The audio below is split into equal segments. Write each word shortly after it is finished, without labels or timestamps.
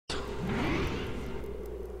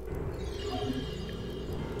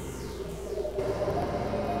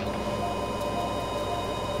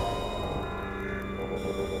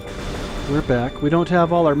We're back. We don't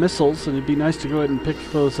have all our missiles, and it'd be nice to go ahead and pick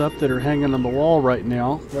those up that are hanging on the wall right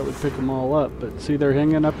now. That would pick them all up, but see they're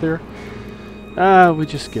hanging up there? We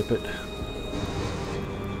just skip it.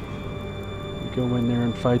 We go in there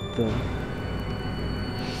and fight the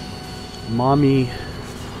mommy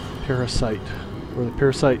parasite, or the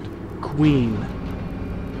parasite queen.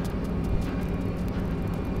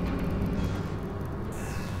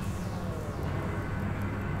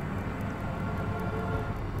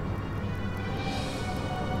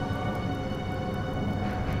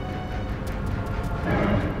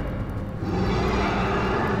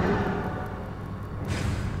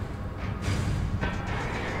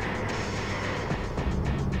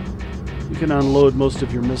 You can unload most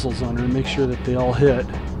of your missiles on her and make sure that they all hit.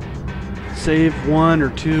 Save one or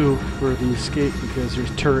two for the escape because there's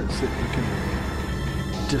turrets that you can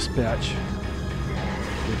dispatch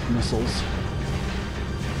with missiles.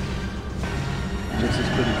 This is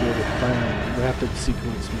pretty good at firing rapid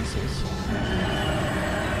sequence missiles.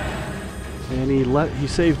 And he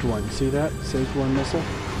saved one. See that? Saved one missile.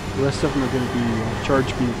 The rest of them are going to be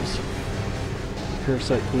charge beams.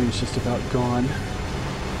 Parasite Queen's just about gone.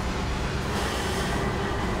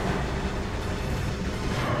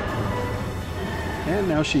 And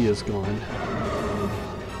now she is gone.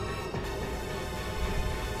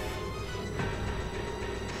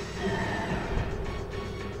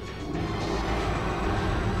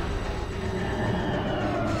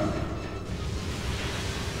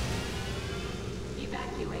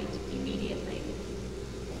 Evacuate immediately.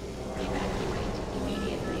 Evacuate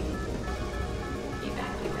immediately.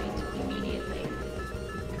 Evacuate immediately.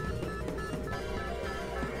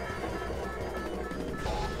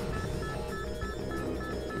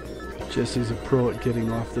 Jesse's a pro at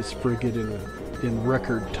getting off this frigate in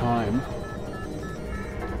record time.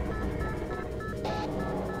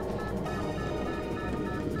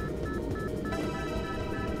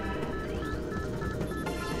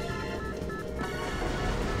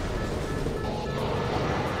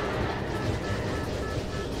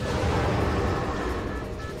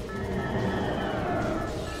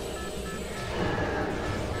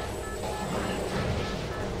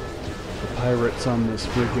 Pirates on this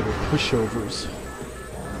frigate are pushovers.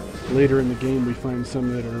 Later in the game we find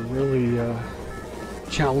some that are really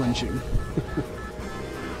challenging.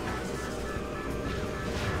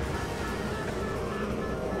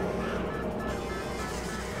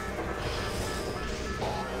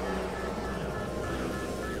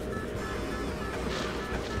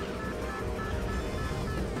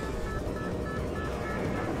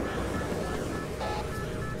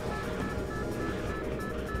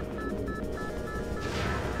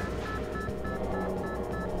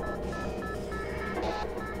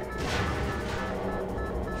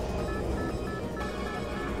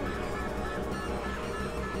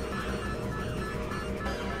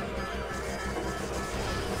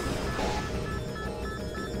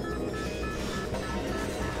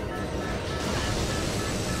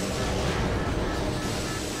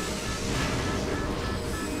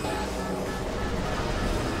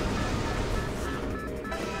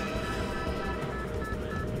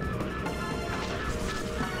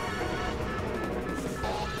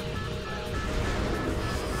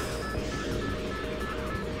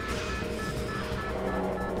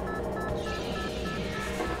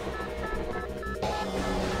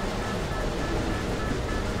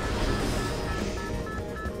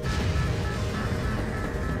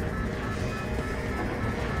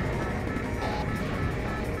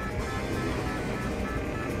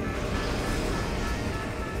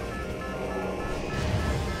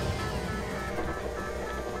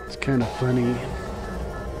 Kind of funny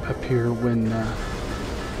up here when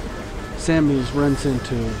Samus runs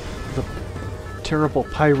into the terrible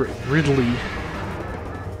pirate Ridley.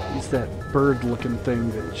 He's that bird-looking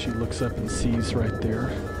thing that she looks up and sees right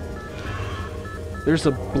there. There's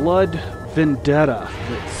a blood vendetta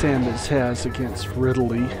that Samus has against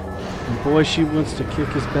Ridley, and boy, she wants to kick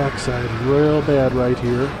his backside real bad right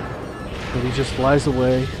here, but he just flies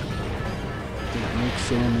away. That makes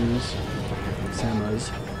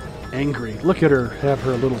Samus angry. Look at her have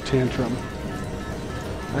her little tantrum.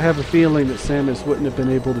 I have a feeling that Samus wouldn't have been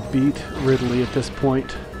able to beat Ridley at this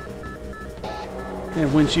point.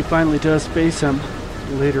 And when she finally does face him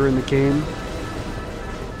later in the game,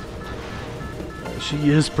 she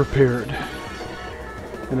is prepared.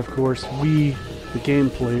 And of course, we, the game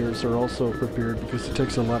players, are also prepared because it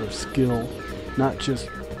takes a lot of skill, not just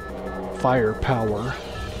firepower.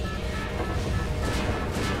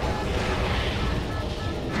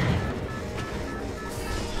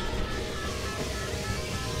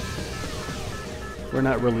 We're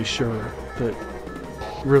not really sure that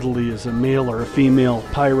Ridley is a male or a female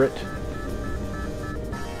pirate.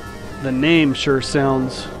 The name sure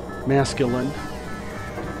sounds masculine,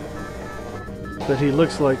 but he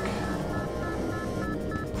looks like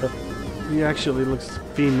he actually looks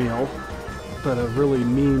female, but a really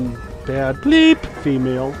mean, bad bleep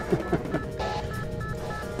female.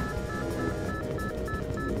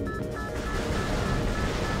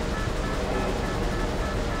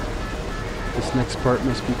 This next part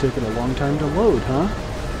must be taking a long time to load, huh?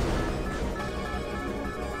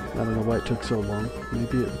 I don't know why it took so long.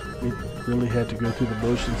 Maybe it really had to go through the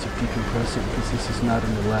motions of decompressing, because this is not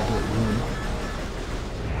an elaborate room.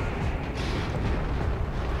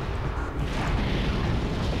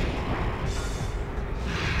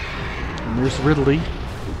 And there's Ridley.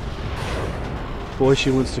 Boy,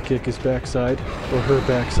 she wants to kick his backside, or her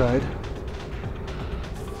backside.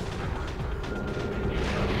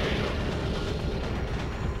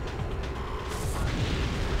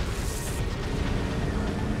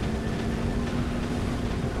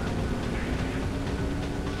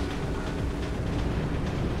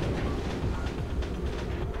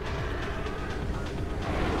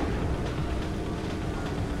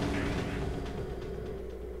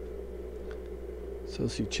 So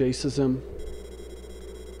she chases him,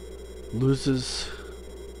 loses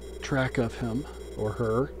track of him or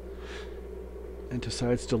her, and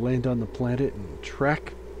decides to land on the planet and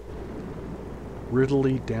track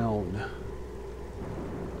Ridley down.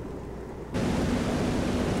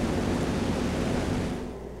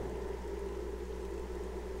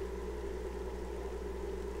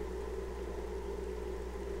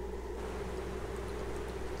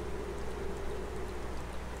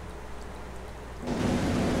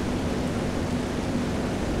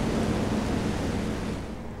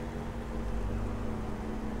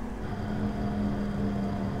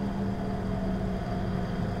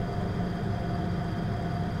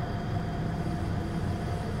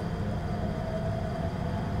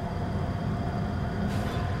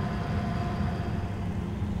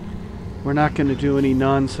 We're not going to do any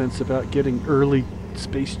nonsense about getting early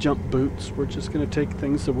space jump boots. We're just going to take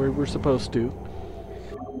things the way we're supposed to.